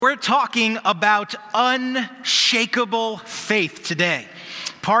We're talking about unshakable faith today.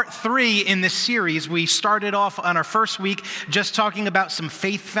 Part 3 in this series, we started off on our first week just talking about some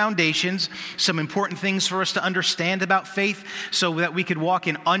faith foundations, some important things for us to understand about faith so that we could walk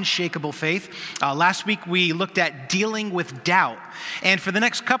in unshakable faith. Last week, we looked at dealing with doubt. And for the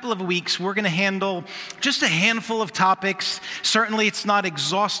next couple of weeks, we're going to handle just a handful of topics. Certainly, it's not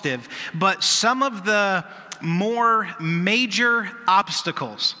exhaustive, but some of the more major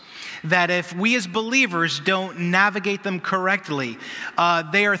obstacles that if we as believers don't navigate them correctly,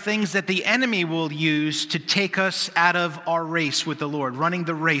 they are things that the enemy will use to take us out of our race with the Lord, running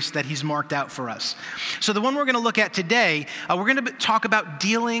the race that he's marked out for us. So the one we're going to look at today, we're going to talk about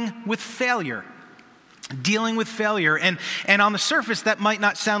dealing with failure. Dealing with failure. And on the surface, that might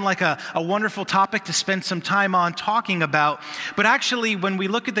not sound like a wonderful topic to spend some time on talking about. But actually, when we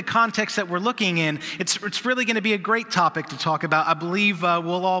look at the context that we're looking in, it's really going to be a great topic to talk about. I believe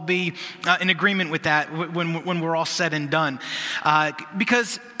we'll all be in agreement with that when we're all said and done.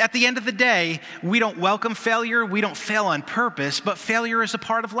 Because at the end of the day, we don't welcome failure. We don't fail on purpose, but failure is a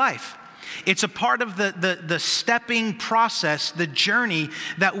part of life. It's a part of the stepping process, the journey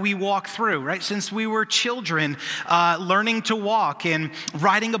that we walk through, right? Since we were children, learning to walk and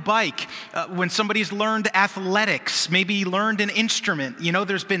riding a bike. When somebody's learned athletics, maybe learned an instrument,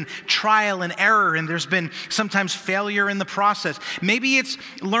 there's been trial and error and there's been sometimes failure in the process. Maybe it's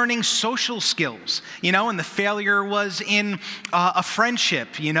learning social skills, and the failure was in a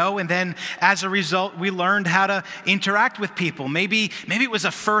friendship, and then as a result, we learned how to interact with people. Maybe it was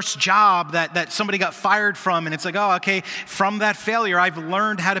a first job that somebody got fired from, and it's like, oh, okay, from that failure, I've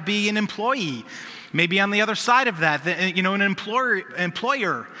learned how to be an employee. Maybe on the other side of that, an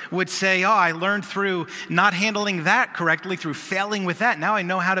employer would say, oh, I learned through not handling that correctly, through failing with that. Now I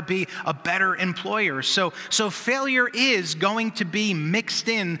know how to be a better employer. So failure is going to be mixed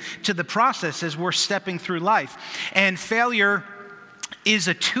in to the process as we're stepping through life. And failure is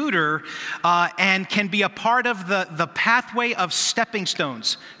a tutor and can be a part of the pathway of stepping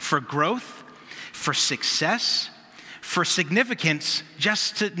stones for growth, for success, for significance,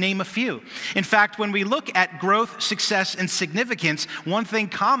 just to name a few. In fact, when we look at growth, success, and significance, one thing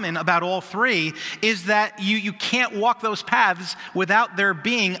common about all three is that you can't walk those paths without there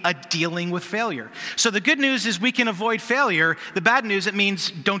being a dealing with failure. So the good news is we can avoid failure. The bad news, it means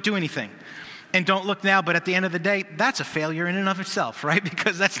don't do anything. And don't look now, but at the end of the day, that's a failure in and of itself, right?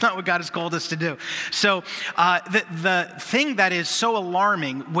 Because that's not what God has called us to do. So the thing that is so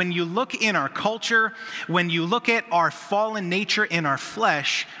alarming, when you look in our culture, when you look at our fallen nature in our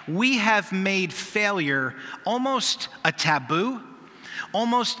flesh, we have made failure almost a taboo,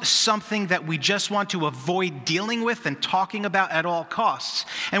 almost something that we just want to avoid dealing with and talking about at all costs.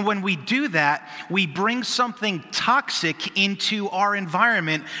 And when we do that, we bring something toxic into our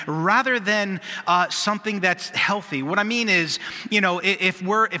environment rather than something that's healthy. What I mean is,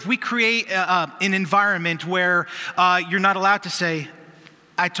 if we create an environment where you're not allowed to say,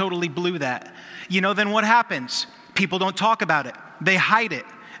 I totally blew that, then what happens? People don't talk about it. They hide it.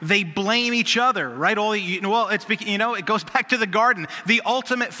 They blame each other, right? It goes back to the garden, the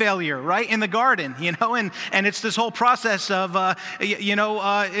ultimate failure, right? In the garden, and it's this whole process of,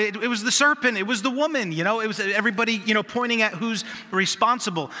 it was the serpent, it was the woman, it was everybody, pointing at who's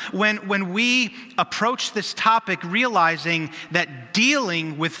responsible. When we approach this topic, realizing that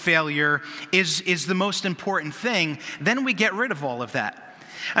dealing with failure is the most important thing, then we get rid of all of that.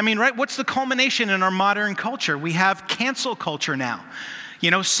 I mean, right? What's the culmination in our modern culture? We have cancel culture now.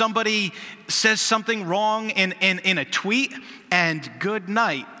 Somebody says something wrong in a tweet, and good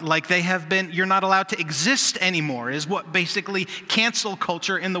night. Like you're not allowed to exist anymore, is what basically cancel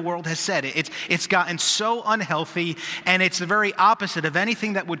culture in the world has said. It's gotten so unhealthy, and it's the very opposite of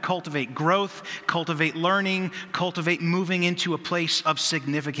anything that would cultivate growth, cultivate learning, cultivate moving into a place of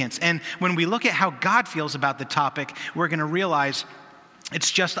significance. And when we look at how God feels about the topic, we're going to realize it's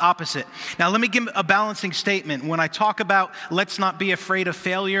just opposite. Now, let me give a balancing statement. When I talk about let's not be afraid of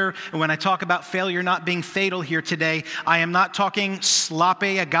failure, and when I talk about failure not being fatal here today, I am not talking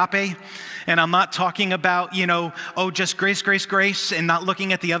sloppe agape, and I'm not talking about, just grace, grace, grace, and not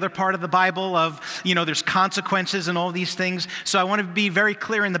looking at the other part of the Bible of, there's consequences and all these things. So I want to be very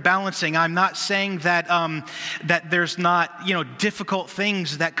clear in the balancing. I'm not saying that there's not, difficult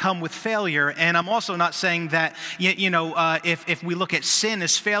things that come with failure, and I'm also not saying that, if we look at sin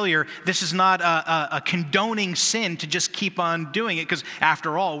as failure, this is not a condoning sin to just keep on doing it, because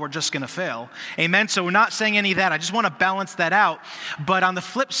after all, we're just going to fail. Amen? So we're not saying any of that. I just want to balance that out. But on the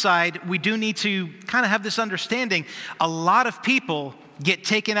flip side, we do need to kind of have this understanding. A lot of people get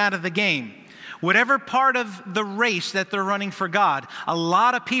taken out of the game Whatever part of the race that they're running for God, a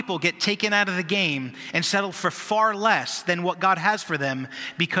lot of people get taken out of the game and settle for far less than what God has for them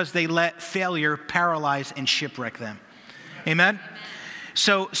because they let failure paralyze and shipwreck them. Amen?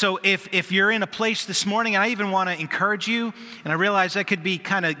 So if you're in a place this morning, and I even want to encourage you, and I realize that could be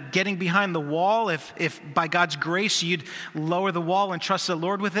kind of getting behind the wall, if by God's grace you'd lower the wall and trust the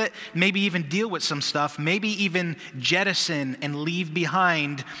Lord with it, maybe even deal with some stuff, maybe even jettison and leave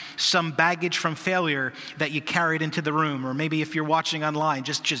behind some baggage from failure that you carried into the room, or maybe if you're watching online,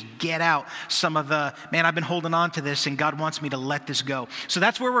 just get out some of the, man, I've been holding on to this and God wants me to let this go. So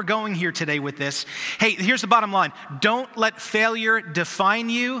that's where we're going here today with this. Hey, here's the bottom line. Don't let failure define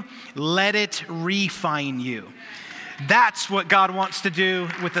you, let it refine you. That's what God wants to do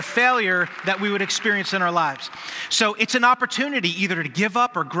with the failure that we would experience in our lives. So it's an opportunity either to give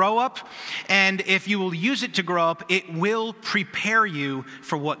up or grow up. And if you will use it to grow up, it will prepare you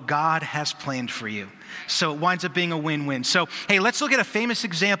for what God has planned for you. So it winds up being a win-win. So, hey, let's look at a famous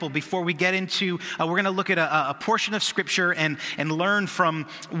example before we get into, we're going to look at a portion of Scripture and learn from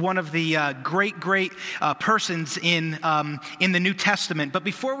one of the great persons in the New Testament. But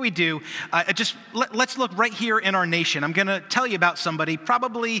before we do, let's look right here in our nation. I'm going to tell you about somebody.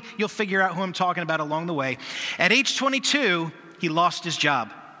 Probably you'll figure out who I'm talking about along the way. At age 22, he lost his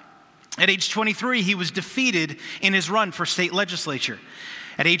job. At age 23, he was defeated in his run for state legislature.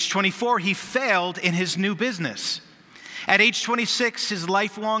 At age 24, he failed in his new business. At age 26, his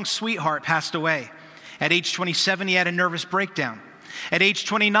lifelong sweetheart passed away. At age 27, he had a nervous breakdown. At age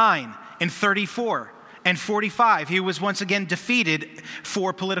 29 and 34 and 45, he was once again defeated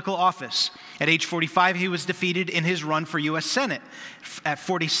for political office. At age 45, he was defeated in his run for U.S. Senate. At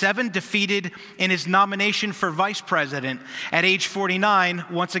 47, defeated in his nomination for vice president. At age 49,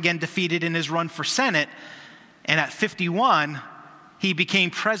 once again defeated in his run for Senate. And at 51, he became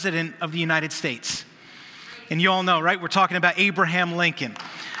president of the United States. And you all know, right? We're talking about Abraham Lincoln,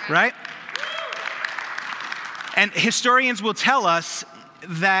 right? And historians will tell us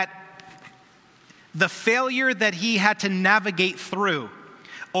that the failure that he had to navigate through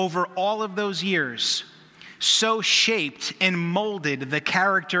over all of those years so shaped and molded the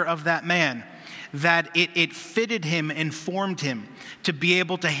character of that man that it fitted him and formed him to be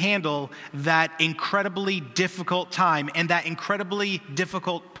able to handle that incredibly difficult time and that incredibly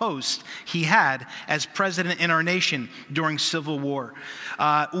difficult post he had as president in our nation during Civil War.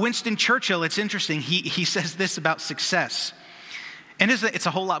 Winston Churchill, it's interesting, he says this about success. And it's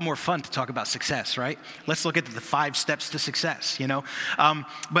a whole lot more fun to talk about success, right? Let's look at the 5 steps to success, you know?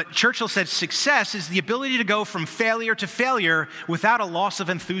 But Churchill said success is the ability to go from failure to failure without a loss of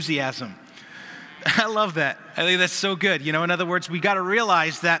enthusiasm. I love that. I think that's so good. You know, in other words, we got to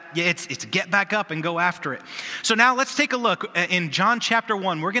realize that it's get back up and go after it. So now let's take a look in John chapter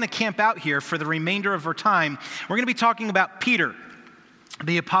 1. We're going to camp out here for the remainder of our time. We're going to be talking about Peter,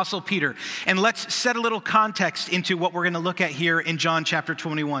 the Apostle Peter. And let's set a little context into what we're going to look at here in John chapter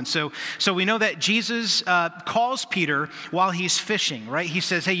 21. So we know that Jesus calls Peter while he's fishing, right? He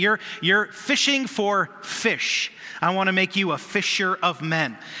says, hey, you're fishing for fish. I want to make you a fisher of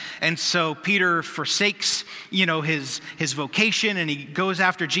men. And so Peter forsakes, his vocation, and he goes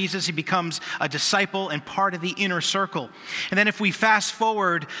after Jesus. He becomes a disciple and part of the inner circle. And then if we fast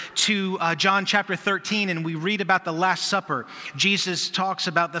forward to John chapter 13 and we read about the Last Supper, Jesus talks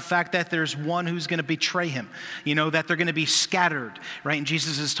about the fact that there's one who's going to betray him, that they're going to be scattered, right? And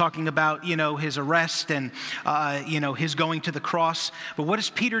Jesus is talking about, his arrest and, his going to the cross. But what does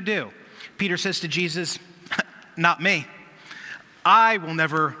Peter do? Peter says to Jesus, not me. I will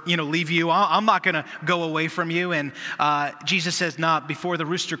never, leave you. I'm not going to go away from you. And Jesus says, before the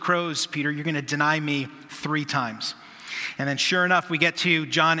rooster crows, Peter, you're going to deny me 3 times. And then sure enough, we get to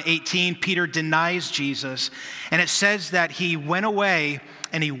John 18. Peter denies Jesus. And it says that he went away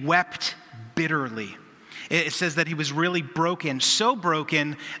and he wept bitterly. It says that he was really broken, so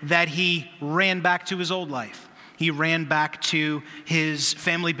broken that he ran back to his old life. He ran back to his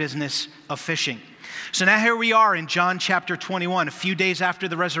family business of fishing. So now here we are in John chapter 21, a few days after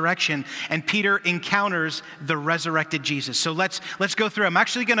the resurrection, and Peter encounters the resurrected Jesus. So let's go through. I'm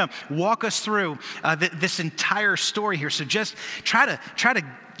actually going to walk us through this entire story here. So just try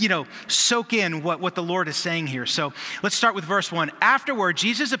to soak in what the Lord is saying here. So let's start with verse 1. Afterward,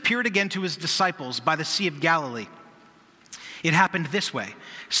 Jesus appeared again to his disciples by the Sea of Galilee. It happened this way.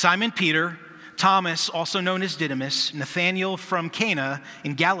 Simon Peter, Thomas, also known as Didymus, Nathanael from Cana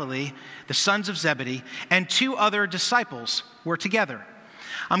in Galilee, the sons of Zebedee, and 2 other disciples were together.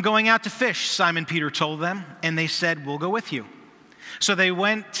 I'm going out to fish, Simon Peter told them, and they said, we'll go with you. So they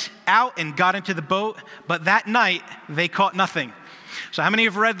went out and got into the boat, but that night they caught nothing. So how many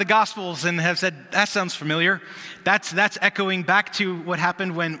have read the Gospels and have said, that sounds familiar? That's echoing back to what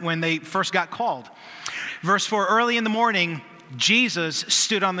happened when they first got called. Verse 4, early in the morning, Jesus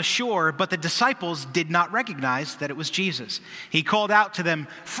stood on the shore, but the disciples did not recognize that it was Jesus. He called out to them,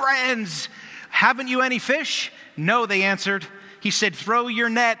 friends, haven't you any fish? No, they answered. He said, throw your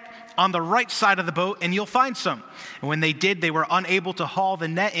net on the right side of the boat and you'll find some. And when they did, they were unable to haul the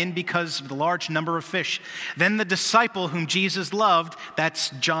net in because of the large number of fish. Then the disciple whom Jesus loved,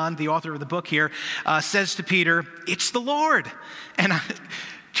 that's John, the author of the book here, says to Peter, it's the Lord. And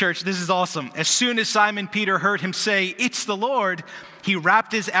church, this is awesome. As soon as Simon Peter heard him say, it's the Lord, he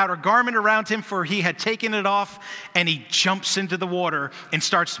wrapped his outer garment around him, for he had taken it off, and he jumps into the water and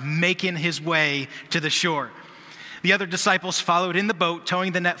starts making his way to the shore. The other disciples followed in the boat,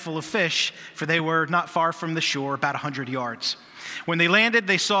 towing the net full of fish, for they were not far from the shore, about 100 yards. When they landed,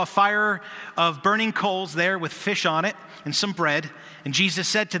 they saw a fire of burning coals there with fish on it and some bread. And Jesus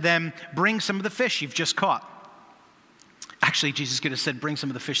said to them, bring some of the fish you've just caught. Actually, Jesus could have said, bring some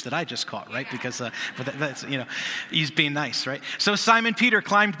of the fish that I just caught, right? Because but that's, he's being nice, right? So Simon Peter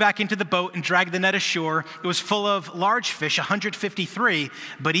climbed back into the boat and dragged the net ashore. It was full of large fish, 153,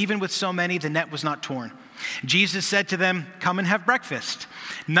 but even with so many, the net was not torn. Jesus said to them, come and have breakfast.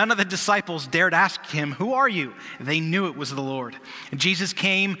 None of the disciples dared ask him, who are you? They knew it was the Lord. And Jesus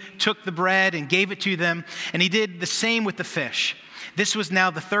came, took the bread and gave it to them, and he did the same with the fish. This was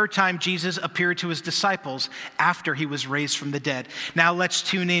now the third time Jesus appeared to his disciples after he was raised from the dead. Now let's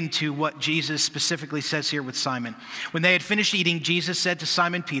tune in to what Jesus specifically says here with Simon. When they had finished eating, Jesus said to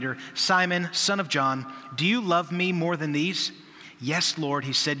Simon Peter, Simon, son of John, do you love me more than these? Yes, Lord,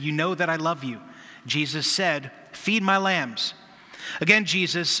 he said, you know that I love you. Jesus said, feed my lambs. Again,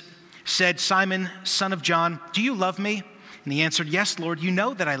 Jesus said, Simon, son of John, do you love me? And he answered, yes, Lord, you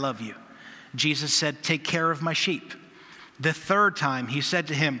know that I love you. Jesus said, take care of my sheep. The third time he said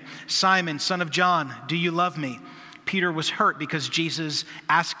to him, Simon, son of John, do you love me? Peter was hurt because Jesus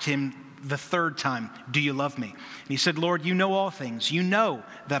asked him the third time, do you love me? And he said, Lord, you know all things. You know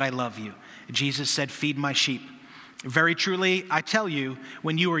that I love you. Jesus said, feed my sheep. Very truly, I tell you,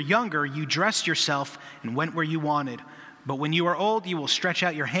 when you were younger, you dressed yourself and went where you wanted. But when you are old, you will stretch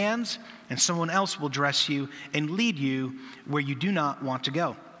out your hands, and someone else will dress you and lead you where you do not want to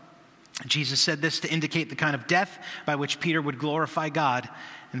go. Jesus said this to indicate the kind of death by which Peter would glorify God.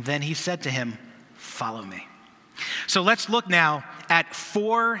 And then he said to him, follow me. So let's look now at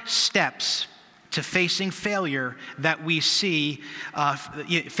 4 steps to facing failure that we see,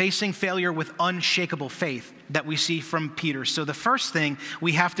 facing failure with unshakable faith that we see from Peter. So the first thing,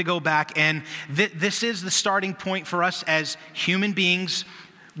 we have to go back, and this is the starting point for us as human beings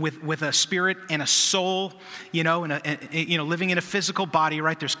with a spirit and a soul, living in a physical body,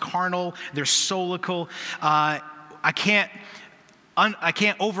 right? There's carnal, there's soulical. I can't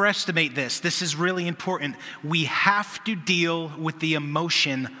overestimate this. This is really important. We have to deal with the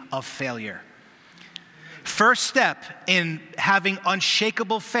emotion of failure. First step in having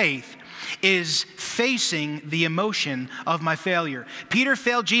unshakable faith is facing the emotion of my failure. Peter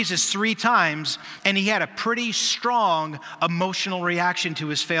failed Jesus 3 times, and he had a pretty strong emotional reaction to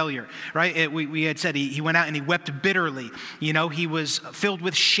his failure, right? We had said he went out and he wept bitterly. He was filled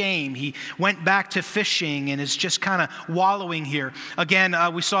with shame. He went back to fishing and is just kind of wallowing here. Again,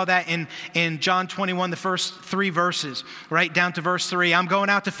 we saw that in John 21, the first 3 verses, right down to verse 3. I'm going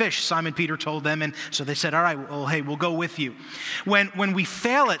out to fish, Simon Peter told them, and so they said, all right, well, hey, we'll go with you. When we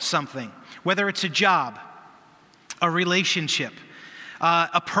fail at something, whether it's a job, a relationship,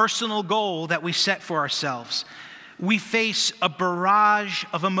 a personal goal that we set for ourselves, we face a barrage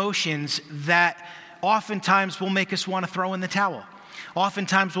of emotions that oftentimes will make us want to throw in the towel.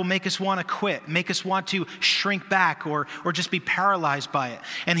 Oftentimes will make us want to quit, make us want to shrink back or just be paralyzed by it.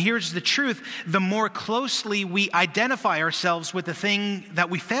 And here's the truth. The more closely we identify ourselves with the thing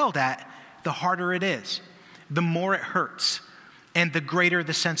that we failed at, the harder it is, the more it hurts, and the greater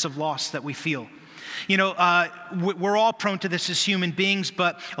the sense of loss that we feel. We're all prone to this as human beings,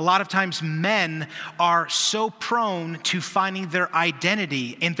 but a lot of times men are so prone to finding their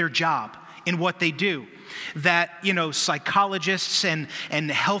identity in their job, in what they do, that, psychologists and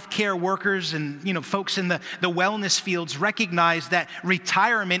healthcare workers and, folks in the wellness fields recognize that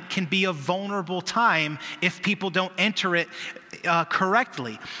retirement can be a vulnerable time if people don't enter it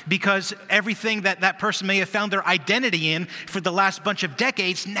correctly, because everything that person may have found their identity in for the last bunch of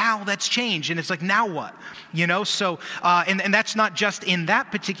decades, now that's changed, and it's like, now what? So and that's not just in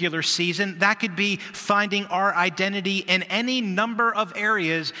that particular season. That could be finding our identity in any number of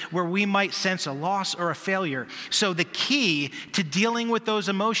areas where we might sense a loss or a failure. So the key to dealing with those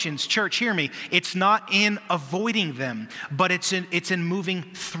emotions, church, hear me, it's not in avoiding them, but it's in moving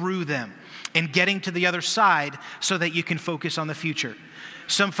through them and getting to the other side so that you can focus on the future.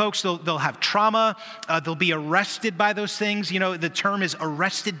 Some folks, they'll have trauma. They'll be arrested by those things. The term is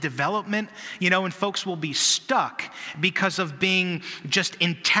arrested development, and folks will be stuck because of being just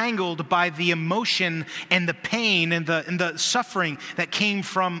entangled by the emotion and the pain and the suffering that came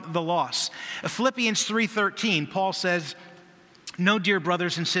from the loss. Philippians 3:13, Paul says, "No, dear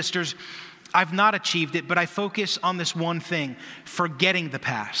brothers and sisters, I've not achieved it, but I focus on this one thing, forgetting the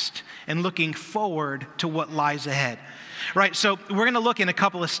past and looking forward to what lies ahead." Right, so we're going to look in a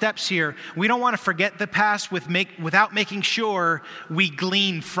couple of steps here. We don't want to forget the past without making sure we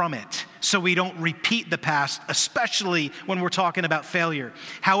glean from it, so we don't repeat the past, especially when we're talking about failure.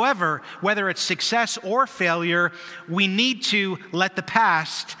 However, whether it's success or failure, we need to let the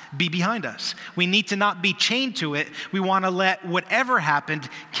past be behind us. We need to not be chained to it. We want to let whatever happened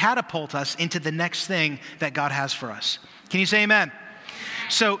catapult us into the next thing that God has for us. Can you say amen?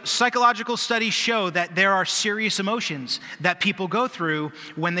 So psychological studies show that there are serious emotions that people go through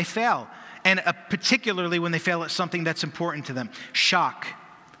when they fail, and particularly when they fail at something that's important to them. Shock,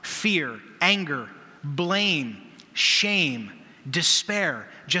 fear, anger, blame, shame, despair,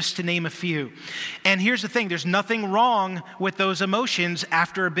 just to name a few. And here's the thing, there's nothing wrong with those emotions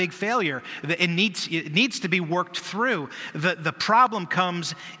after a big failure. It needs to be worked through. The problem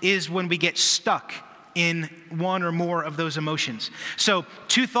is when we get stuck in one or more of those emotions. So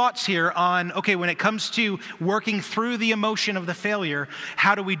 2 thoughts here on, when it comes to working through the emotion of the failure,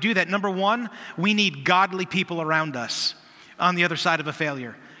 how do we do that? Number 1, we need godly people around us on the other side of a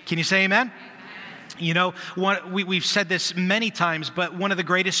failure. Can you say amen? We've said this many times, but one of the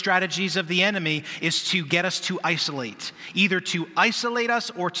greatest strategies of the enemy is to get us to isolate, either to isolate us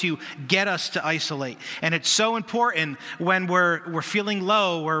or to get us to isolate. And it's so important when we're feeling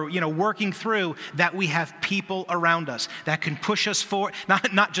low or working through that we have people around us that can push us forward.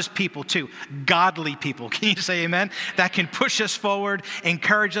 Not just people too, godly people. Can you say amen? That can push us forward,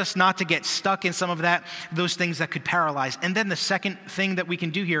 encourage us not to get stuck in some of those things that could paralyze. And then the second thing that we can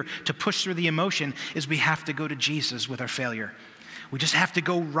do here to push through the emotion is we have to go to Jesus with our failure. We just have to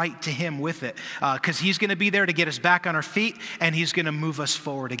go right to him with it because he's going to be there to get us back on our feet, and he's going to move us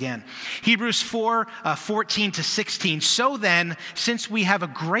forward again. Hebrews 4:14-16. So then, since we have a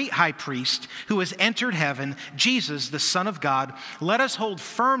great high priest who has entered heaven, Jesus, the Son of God, let us hold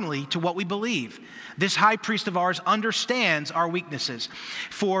firmly to what we believe. This high priest of ours understands our weaknesses,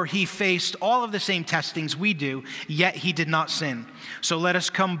 for he faced all of the same testings we do, yet he did not sin. So let us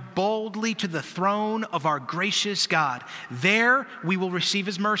come boldly to the throne of our gracious God. There we will receive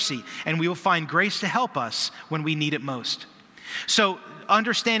his mercy, and we will find grace to help us when we need it most. So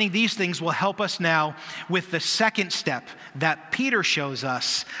understanding these things will help us now with the second step that Peter shows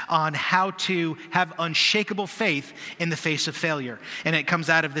us on how to have unshakable faith in the face of failure. And it comes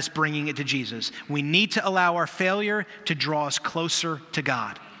out of this bringing it to Jesus. We need to allow our failure to draw us closer to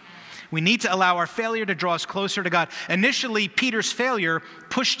God. We need to allow our failure to draw us closer to God. Initially, Peter's failure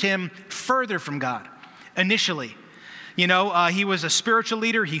pushed him further from God. Initially. He was a spiritual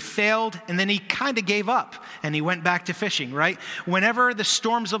leader, he failed, and then he kind of gave up, and he went back to fishing, right? Whenever the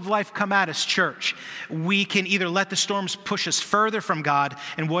storms of life come at us, church, we can either let the storms push us further from God,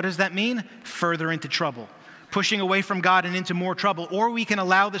 and what does that mean? Further into trouble. Pushing away from God and into more trouble, or we can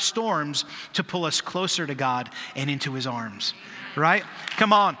allow the storms to pull us closer to God and into his arms, right?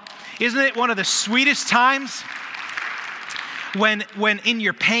 Come on. Isn't it one of the sweetest times when in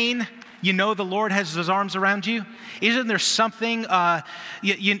your pain, the Lord has his arms around you? Isn't there something,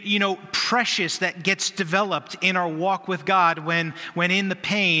 precious that gets developed in our walk with God when in the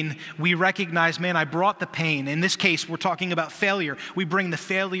pain we recognize, man, I brought the pain. In this case, we're talking about failure. We bring the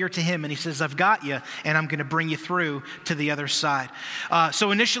failure to him, and he says, I've got you, and I'm going to bring you through to the other side. So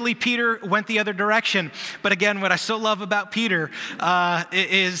initially, Peter went the other direction. But again, what I so love about Peter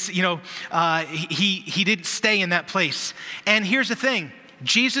is, he didn't stay in that place. And here's the thing.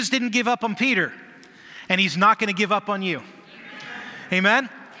 Jesus didn't give up on Peter, and he's not going to give up on you. Amen?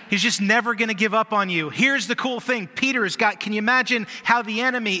 He's just never going to give up on you. Here's the cool thing. Can you imagine how the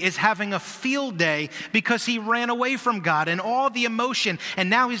enemy is having a field day because he ran away from God and all the emotion, and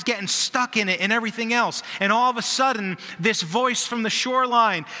now he's getting stuck in it and everything else. And all of a sudden, this voice from the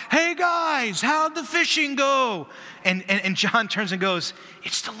shoreline, hey guys, how'd the fishing go? And John turns and goes,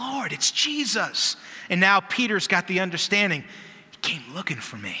 it's the Lord, it's Jesus. And now Peter's got the understanding, he came looking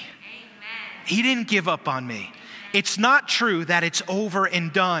for me. Amen. He didn't give up on me. it's not true that it's over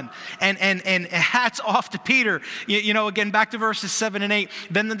and done. And hats off to Peter. Again, back to verses 7 and 8.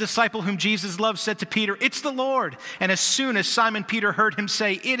 Then the disciple whom Jesus loved said to Peter, "It's the Lord." And as soon as Simon Peter heard him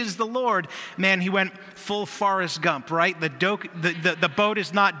say, "It is the Lord," man, he went full Forrest Gump, right? The boat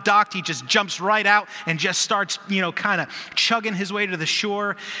is not docked. He just jumps right out and just starts, kind of chugging his way to the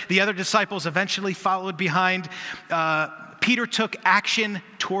shore. The other disciples eventually followed behind. Peter took action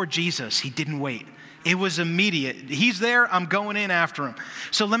toward Jesus. He didn't wait. It was immediate. He's there. I'm going in after him.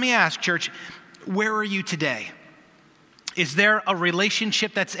 So let me ask, church, where are you today? Is there a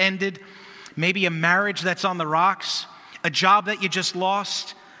relationship that's ended? Maybe a marriage that's on the rocks? A job that you just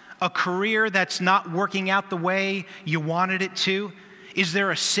lost? A career that's not working out the way you wanted it to? Is there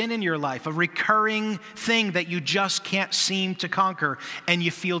a sin in your life, a recurring thing that you just can't seem to conquer and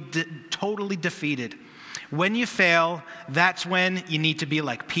you feel totally defeated? When you fail, that's when you need to be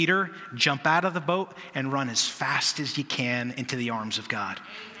like Peter, jump out of the boat and run as fast as you can into the arms of God.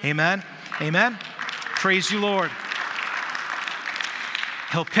 Amen? Amen? Praise you, Lord.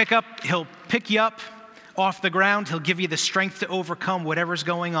 He'll pick you up off the ground. He'll give you the strength to overcome whatever's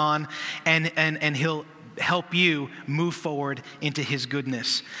going on, and he'll help you move forward into his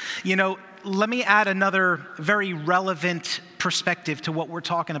goodness. Let me add another very relevant perspective to what we're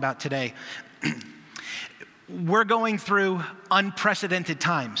talking about today. We're going through unprecedented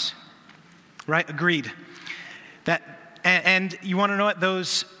times, right? Agreed. And you want to know what?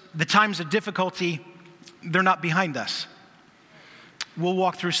 The times of difficulty, they're not behind us. We'll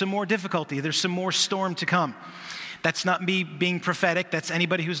walk through some more difficulty. There's some more storm to come. That's not me being prophetic. That's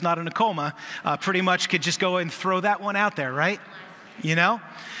anybody who's not in a coma pretty much could just go and throw that one out there, right?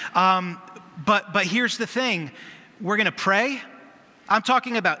 But here's the thing. We're going to pray. I'm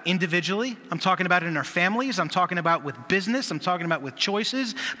talking about individually. I'm talking about in our families. I'm talking about with business. I'm talking about with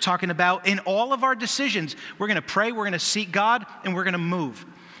choices. I'm talking about in all of our decisions. We're going to pray. We're going to seek God, and we're going to move.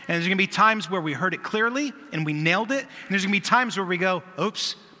 And there's going to be times where we heard it clearly and we nailed it. And there's going to be times where we go,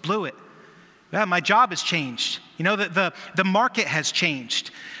 oops, blew it. Yeah, my job has changed. The market has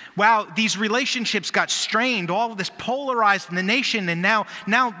changed. Wow, these relationships got strained, all of this polarized in the nation, and now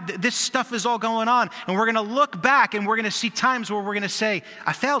this stuff is all going on. And we're going to look back and we're going to see times where we're going to say,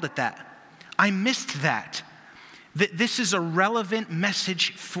 I failed at that. I missed that. This is a relevant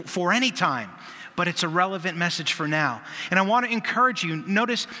message for any time, but it's a relevant message for now. And I want to encourage you,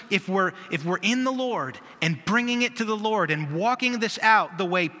 notice if we're in the Lord and bringing it to the Lord and walking this out the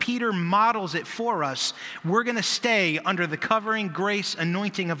way Peter models it for us, we're going to stay under the covering grace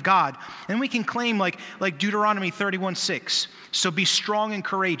anointing of God. And we can claim like Deuteronomy 31:6. So be strong and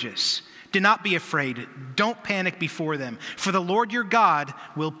courageous. Do not be afraid. Don't panic before them. For the Lord your God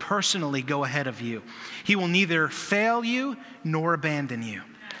will personally go ahead of you. He will neither fail you nor abandon you.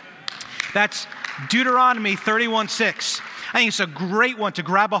 That's Deuteronomy 31:6. I think it's a great one to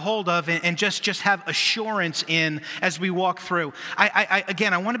grab a hold of and just have assurance in as we walk through. I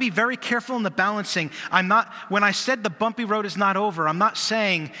want to be very careful in the balancing. When I said the bumpy road is not over, I'm not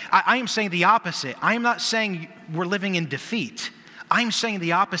saying, I am saying the opposite. I am not saying we're living in defeat. I'm saying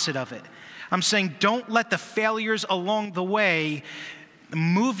the opposite of it. I'm saying don't let the failures along the way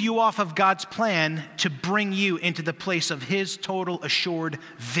move you off of God's plan to bring you into the place of his total assured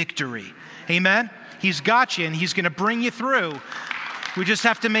victory. Amen? He's got you and he's going to bring you through. We just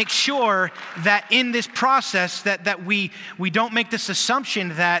have to make sure that in this process that we don't make this assumption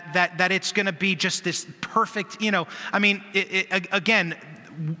that it's going to be just this perfect, again,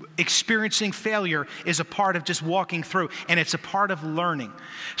 experiencing failure is a part of just walking through, and it's a part of learning.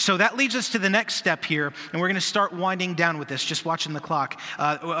 So that leads us to the next step here, and we're going to start winding down with this, just watching the clock,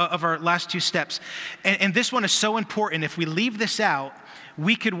 of our last two steps. And this one is so important. If we leave this out,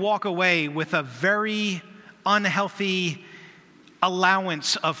 we could walk away with a very unhealthy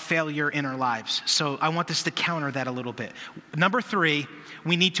allowance of failure in our lives. So I want this to counter that a little bit. Number 3,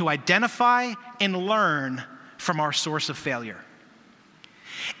 we need to identify and learn from our source of failure.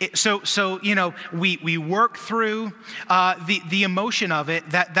 We work through the emotion of it.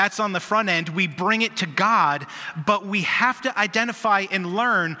 That's on the front end. We bring it to God, but we have to identify and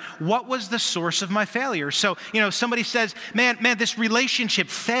learn what was the source of my failure. So, somebody says, man, this relationship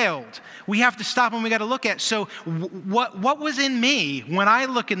failed. We have to stop and we got to look at, so what was in me when I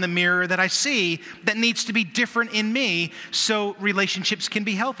look in the mirror that I see that needs to be different in me so relationships can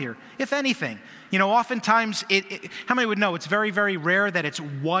be healthier, if anything. Oftentimes, how many would know it's very, very rare that it's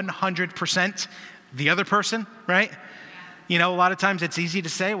 100% the other person, right? A lot of times it's easy to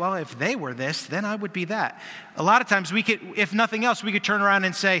say, well, if they were this, then I would be that. A lot of times we could, if nothing else, we could turn around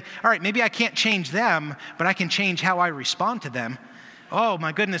and say, all right, maybe I can't change them, but I can change how I respond to them. Oh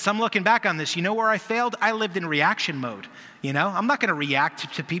my goodness, I'm looking back on this. You know where I failed? I lived in reaction mode. I'm not going to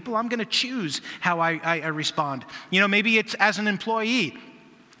react to people. I'm going to choose how I respond. Maybe it's as an employee.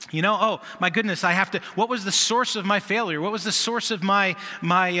 Oh my goodness, what was the source of my failure? What was the source of my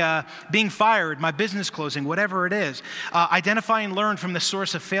being fired, my business closing, whatever it is? Identify and learn from the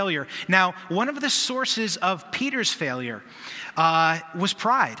source of failure. Now, one of the sources of Peter's failure was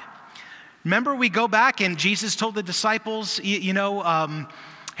pride. Remember, we go back and Jesus told the disciples,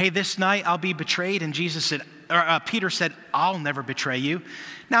 hey, this night I'll be betrayed. And Peter said, I'll never betray you.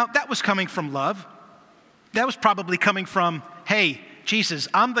 Now, that was coming from love. That was probably coming from, hey, Jesus,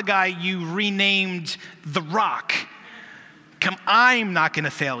 I'm the guy you renamed the Rock. I'm not going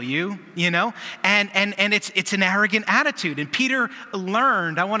to fail you, and it's an arrogant attitude. And Peter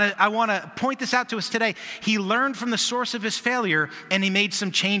learned. I want to point this out to us today. He learned from the source of his failure, and he made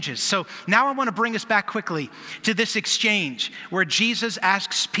some changes. So now I want to bring us back quickly to this exchange where Jesus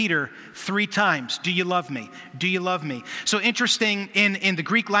asks Peter 3 times, "Do you love me? Do you love me?" So interesting. In the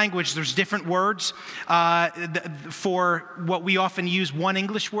Greek language, there's different words for what we often use. One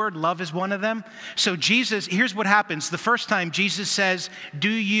English word, love, is one of them. So Jesus, here's what happens. The first time Jesus says, "Do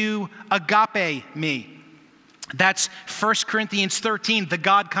you agape me?" That's 1 Corinthians 13, the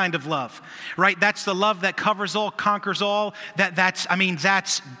God kind of love, right? That's the love that covers all, conquers all. That's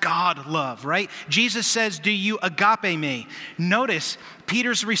God love, right? Jesus says, "Do you agape me?" Notice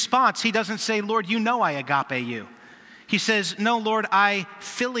Peter's response. He doesn't say, "Lord, I agape you." He says, "No, Lord, I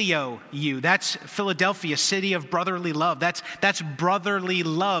phileo you." That's Philadelphia, city of brotherly love. That's brotherly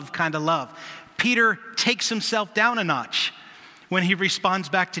love kind of love. Peter takes himself down a notch when he responds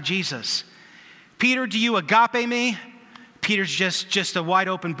back to Jesus. "Peter, do you agape me?" Peter's just a wide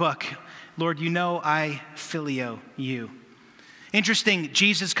open book. "Lord, I phileo you." Interesting,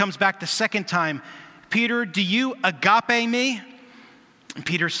 Jesus comes back the second time. "Peter, do you agape me?" And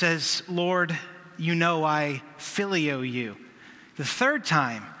Peter says, "Lord, I phileo you." The third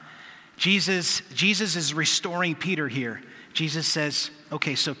time, Jesus is restoring Peter here. Jesus says,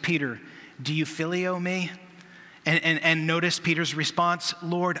 "Okay, so Peter, do you phileo me?" And notice Peter's response,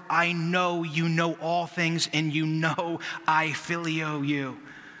 "Lord, I know you know all things, and I phileo you."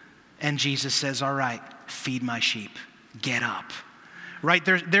 And Jesus says, "All right, feed my sheep. Get up." Right?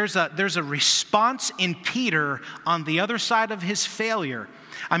 There's a response in Peter on the other side of his failure.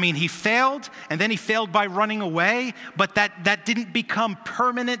 I mean, he failed, and then he failed by running away, but that didn't become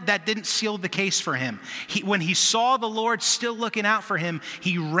permanent. That didn't seal the case for him. When he saw the Lord still looking out for him,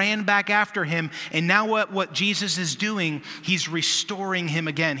 he ran back after him, and now what Jesus is doing, he's restoring him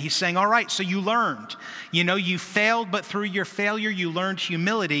again. He's saying, "All right, so you learned. You failed, but through your failure, you learned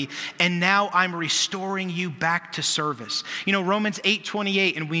humility, and now I'm restoring you back to service." Romans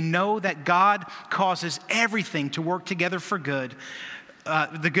 8:28, and we know that God causes everything to work together for good,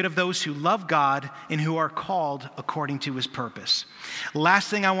 the good of those who love God and who are called according to his purpose. Last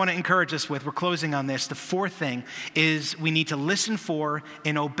thing I want to encourage us with, we're closing on this. The fourth thing is we need to listen for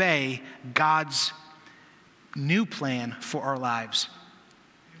and obey God's new plan for our lives.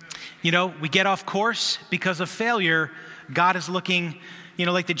 We get off course because of failure. God is looking,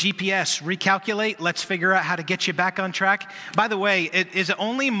 like the GPS, recalculate, let's figure out how to get you back on track. By the way, is it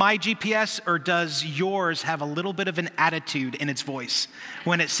only my GPS, or does yours have a little bit of an attitude in its voice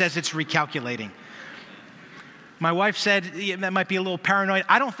when it says it's recalculating? My wife said that might be a little paranoid.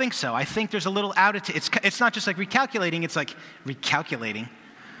 I don't think so. I think there's a little attitude. It's not just like recalculating, it's like recalculating,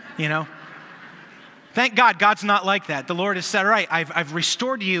 Thank God, God's not like that. The Lord has said, "All right, I've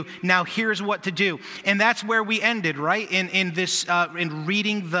restored you. Now here's what to do." And that's where we ended, right? In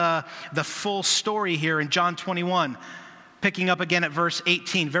reading the full story here in John 21, picking up again at verse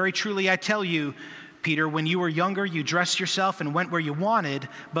 18. "Very truly I tell you, Peter, when you were younger, you dressed yourself and went where you wanted,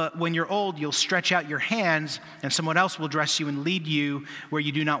 but when you're old, you'll stretch out your hands, and someone else will dress you and lead you where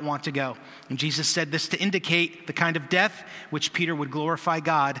you do not want to go." And Jesus said this to indicate the kind of death which Peter would glorify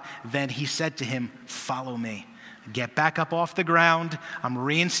God. Then he said to him, "Follow me." Get back up off the ground. I'm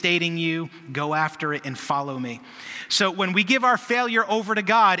reinstating you. Go after it and follow me. So when we give our failure over to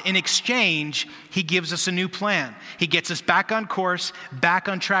God, in exchange, he gives us a new plan. He gets us back on course, back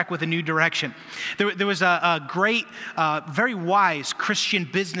on track with a new direction. There was a great, very wise Christian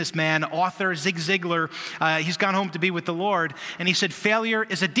businessman, author, Zig Ziglar. He's gone home to be with the Lord. And he said, "Failure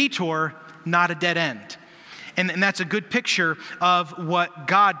is a detour, not a dead end." And that's a good picture of what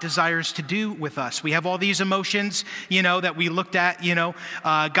God desires to do with us. We have all these emotions, that we looked at,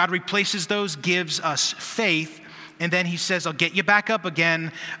 God replaces those, gives us faith. And then he says, "I'll get you back up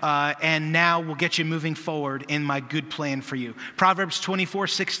again, and now we'll get you moving forward in my good plan for you." Proverbs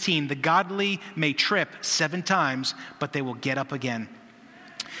 24:16, "The godly may trip 7 times, but they will get up again."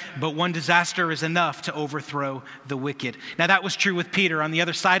 But one disaster is enough to overthrow the wicked. Now that was true with Peter. On the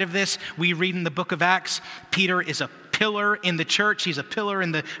other side of this, we read in the book of Acts, Peter is a pillar in the church. He's a pillar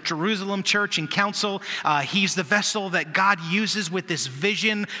in the Jerusalem church and council. He's the vessel that God uses with this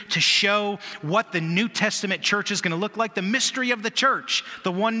vision to show what the New Testament church is going to look like. The mystery of the church,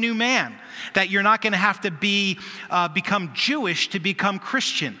 the one new man, that you're not going to have to become Jewish to become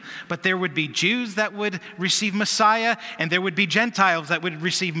Christian, but there would be Jews that would receive Messiah, and there would be Gentiles that would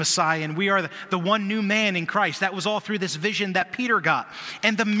receive Messiah, and we are the one new man in Christ. That was all through this vision that Peter got,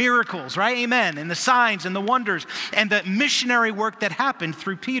 and the miracles, right? Amen. And the signs and the wonders and the missionary work that happened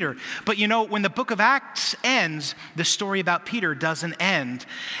through Peter. But when the book of Acts ends, the story about Peter doesn't end,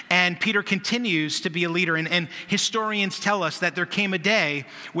 and Peter continues to be a leader, and historians tell us that there came a day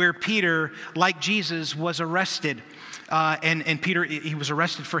where Peter, like Jesus, was arrested. And Peter, he was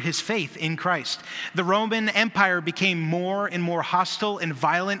arrested for his faith in Christ. The Roman Empire became more and more hostile and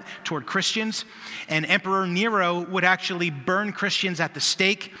violent toward Christians, and Emperor Nero would actually burn Christians at the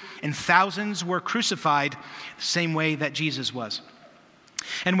stake, and thousands were crucified the same way that Jesus was.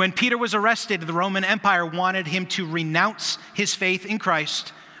 And when Peter was arrested, the Roman Empire wanted him to renounce his faith in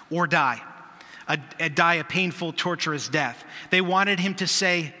Christ or die. Die a painful, torturous death. They wanted him to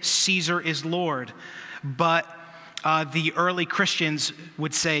say, "Caesar is Lord," but the early Christians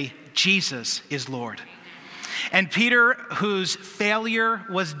would say, "Jesus is Lord." And Peter, whose failure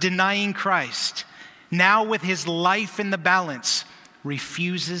was denying Christ, now with his life in the balance,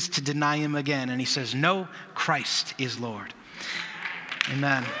 refuses to deny him again. And he says, "No, Christ is Lord."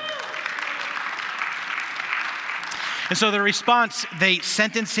 Amen. And so the response, they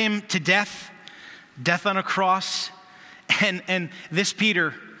sentence him to death on a cross. And this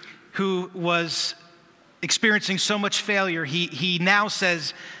Peter, who was experiencing so much failure, he now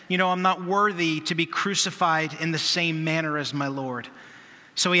says, "I'm not worthy to be crucified in the same manner as my Lord."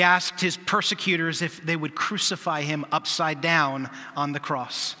 So he asked his persecutors if they would crucify him upside down on the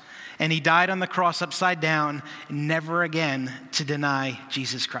cross. And he died on the cross upside down, never again to deny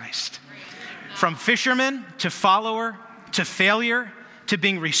Jesus Christ. From fisherman to follower to failure to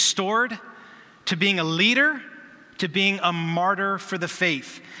being restored to being a leader to being a martyr for the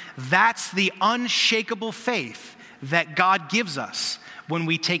faith. That's the unshakable faith that God gives us when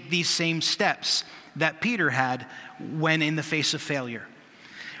we take these same steps that Peter had when in the face of failure.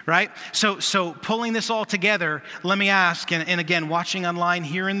 Right? So pulling this all together, let me ask, and again, watching online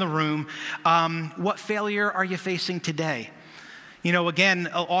here in the room, what failure are you facing today? Again,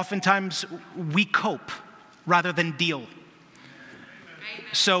 oftentimes we cope rather than deal.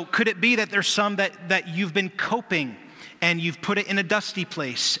 So could it be that there's some that you've been coping and you've put it in a dusty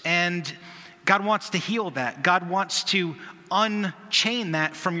place, and God wants to heal that. God wants to unchain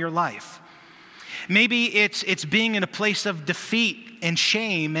that from your life. Maybe it's being in a place of defeat and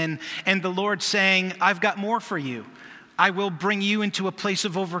shame, and the Lord saying, "I've got more for you. I will bring you into a place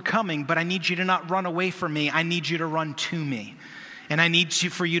of overcoming, but I need you to not run away from me. I need you to run to me. And I need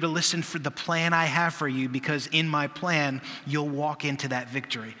for you to listen for the plan I have for you, because in my plan, you'll walk into that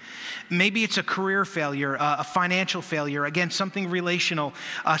victory." Maybe it's a career failure, a financial failure, again, something relational,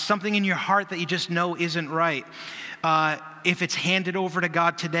 something in your heart that you just know isn't right. If it's handed over to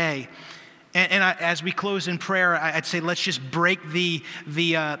God today, as we close in prayer, I'd say let's just break the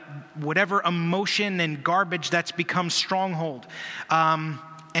whatever emotion and garbage that's become stronghold,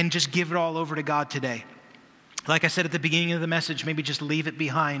 and just give it all over to God today. Like I said at the beginning of the message, maybe just leave it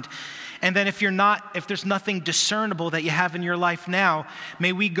behind. And then if there's nothing discernible that you have in your life now,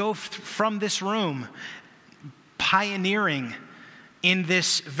 may we go from this room pioneering in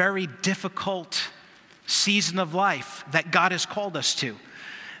this very difficult season of life that God has called us to.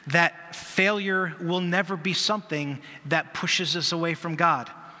 That failure will never be something that pushes us away from God.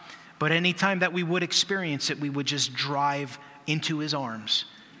 But anytime that we would experience it, we would just drive into his arms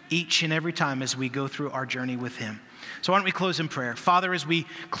each and every time as we go through our journey with him. So why don't we close in prayer? Father, as we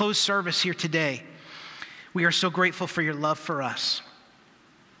close service here today, we are so grateful for your love for us.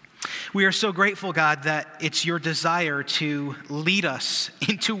 We are so grateful, God, that it's your desire to lead us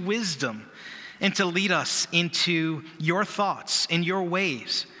into wisdom and to lead us into your thoughts and your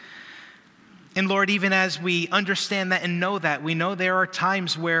ways. And Lord, even as we understand that and know that, we know there are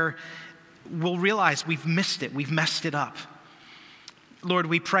times where we'll realize we've missed it, we've messed it up. Lord,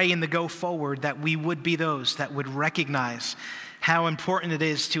 we pray in the go forward that we would be those that would recognize how important it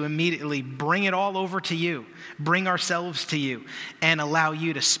is to immediately bring it all over to you, bring ourselves to you, and allow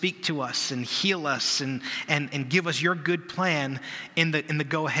you to speak to us and heal us and give us your good plan in the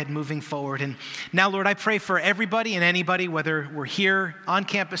go ahead moving forward. And now, Lord, I pray for everybody and anybody, whether we're here on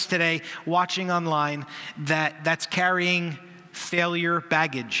campus today, watching online, that's carrying failure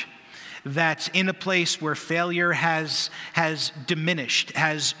baggage, that's in a place where failure has diminished,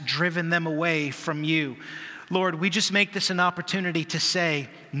 has driven them away from you. Lord, we just make this an opportunity to say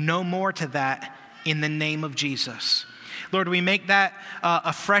no more to that in the name of Jesus. Lord, we make that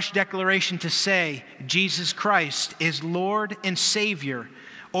a fresh declaration to say Jesus Christ is Lord and Savior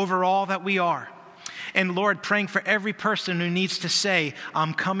over all that we are. And Lord, praying for every person who needs to say,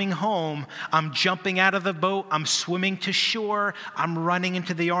 I'm coming home, I'm jumping out of the boat, I'm swimming to shore, I'm running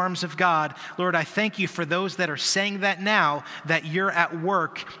into the arms of God. Lord, I thank you for those that are saying that now, that you're at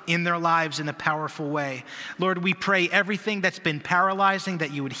work in their lives in a powerful way. Lord, we pray everything that's been paralyzing,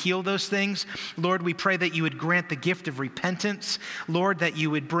 that you would heal those things. Lord, we pray that you would grant the gift of repentance. Lord, that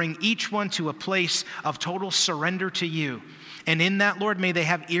you would bring each one to a place of total surrender to you. And in that, Lord, may they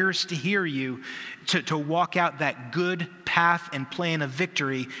have ears to hear you, to walk out that good path and plan of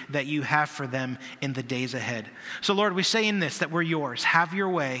victory that you have for them in the days ahead. So, Lord, we say in this that we're yours. Have your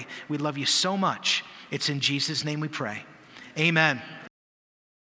way. We love you so much. It's in Jesus' name we pray. Amen.